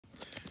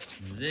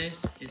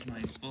This is my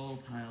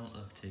full pile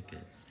of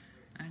tickets.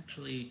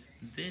 Actually,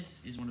 this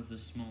is one of the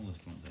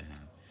smallest ones I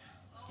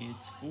have.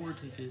 It's 4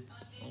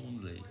 tickets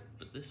only,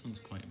 but this one's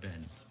quite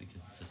bent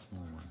because it's a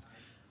small one.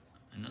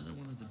 Another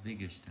one of the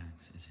bigger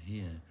stacks is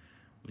here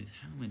with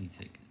how many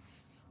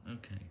tickets?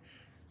 Okay,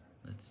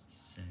 let's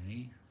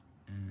say,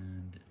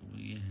 and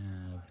we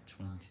have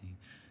 20,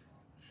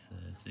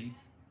 30,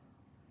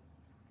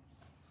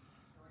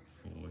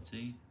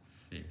 40,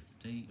 50.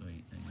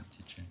 Wait, I need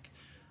to check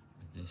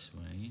this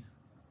way.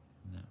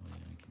 That way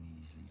I can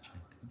easily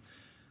check them.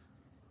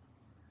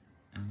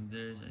 And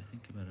there's, I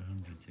think, about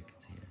 100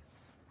 tickets here.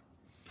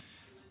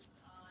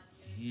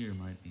 Here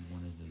might be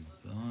one of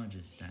the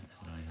largest stacks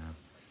that I have.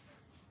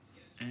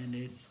 And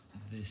it's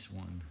this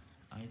one.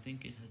 I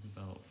think it has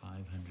about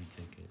 500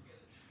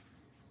 tickets.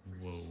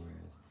 Whoa.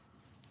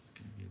 It's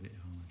going to be a bit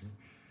harder.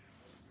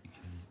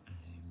 Because,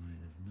 as you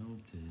might have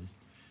noticed,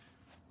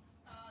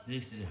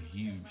 this is a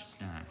huge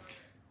stack.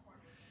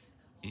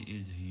 It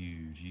is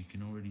huge. You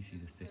can already see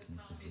the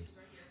thickness of this.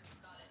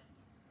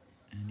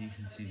 And you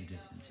can see the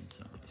difference in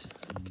size.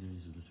 And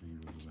those are the 3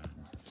 rubber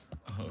bands.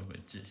 Oh,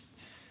 it just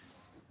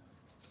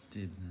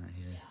did that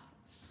here.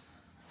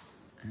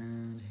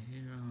 And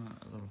here are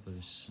a lot of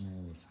those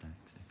smaller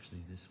stacks.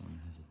 Actually, this one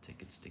has a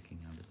ticket sticking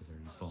out at the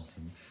very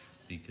bottom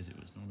because it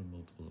was not a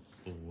multiple of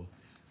 4.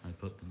 I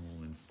put them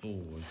all in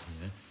 4s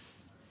here.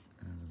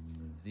 And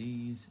one of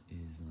these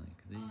is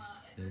like this.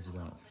 There's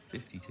about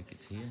 50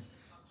 tickets here.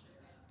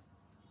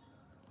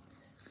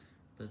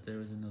 But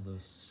there is another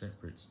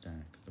separate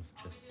stack of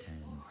just 10.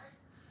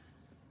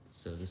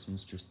 So this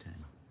one's just 10.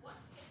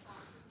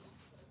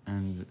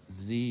 And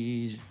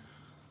these,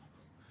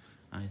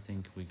 I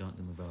think we got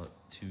them about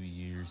 2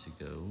 years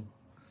ago.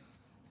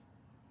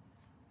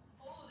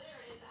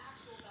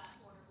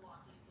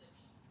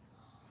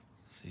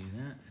 See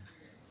that?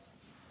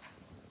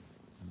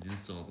 And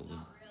it's all the